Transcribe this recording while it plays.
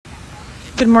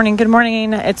Good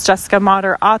morning. It's Jessica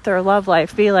Motter, author, Love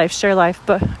Life, Be Life, Share Life,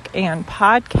 book and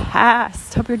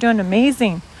podcast. Hope you're doing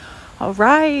amazing. All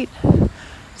right.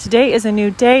 Today is a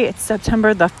new day. It's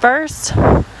September the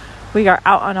 1st. We are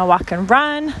out on a walk and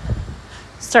run,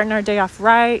 starting our day off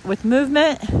right with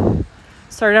movement.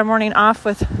 Started our morning off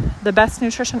with the best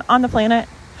nutrition on the planet,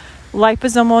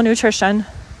 liposomal nutrition,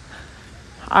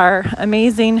 our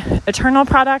amazing Eternal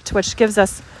product, which gives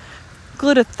us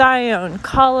glutathione,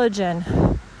 collagen,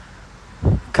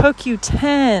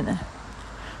 CoQ10,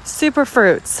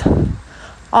 superfruits,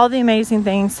 all the amazing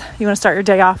things you want to start your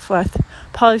day off with,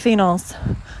 polyphenols,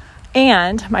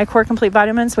 and my Core Complete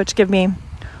vitamins, which give me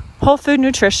whole food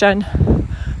nutrition,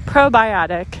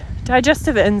 probiotic,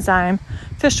 digestive enzyme,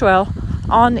 fish oil,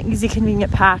 all in an easy,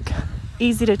 convenient pack,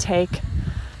 easy to take,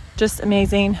 just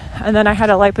amazing. And then I had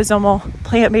a liposomal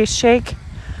plant-based shake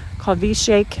called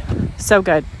V-Shake, so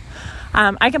good.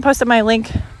 I can post up my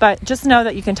link, but just know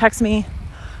that you can text me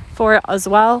for it as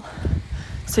well,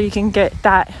 so you can get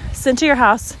that sent to your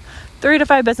house 3 to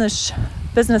 5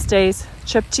 business days,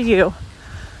 shipped to you,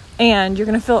 and you're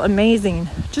going to feel amazing.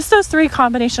 Just those 3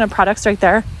 combination of products right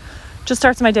there just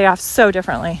starts my day off so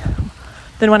differently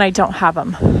than when I don't have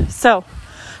them. So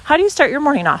how do you start your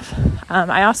morning off?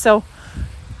 I also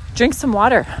drink some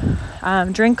water.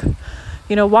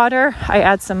 Water. I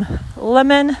add some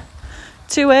lemon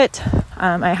to it.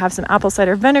 I have some apple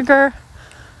cider vinegar.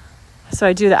 So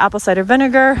I do the apple cider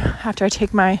vinegar after I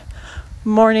take my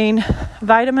morning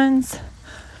vitamins.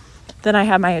 Then I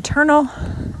have my Eternal.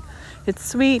 It's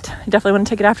sweet. You definitely want to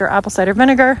take it after apple cider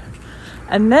vinegar.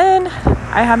 And then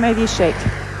I have my V-Shake.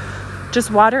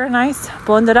 Just water and ice,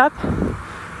 blend it up.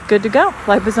 Good to go.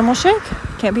 Liposomal shake.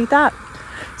 Can't beat that.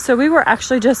 So we were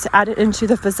actually just added into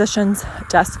the physician's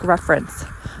desk reference.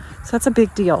 So that's a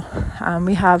big deal.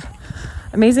 We have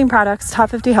amazing products, top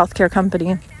 50 healthcare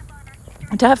company,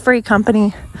 debt-free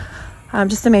company.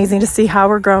 Just amazing to see how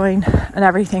we're growing and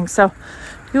everything. So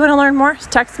if you want to learn more,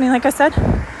 text me. Like I said,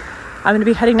 I'm going to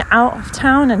be heading out of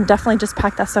town and definitely just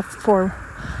pack that stuff for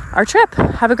our trip.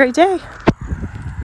 Have a great day.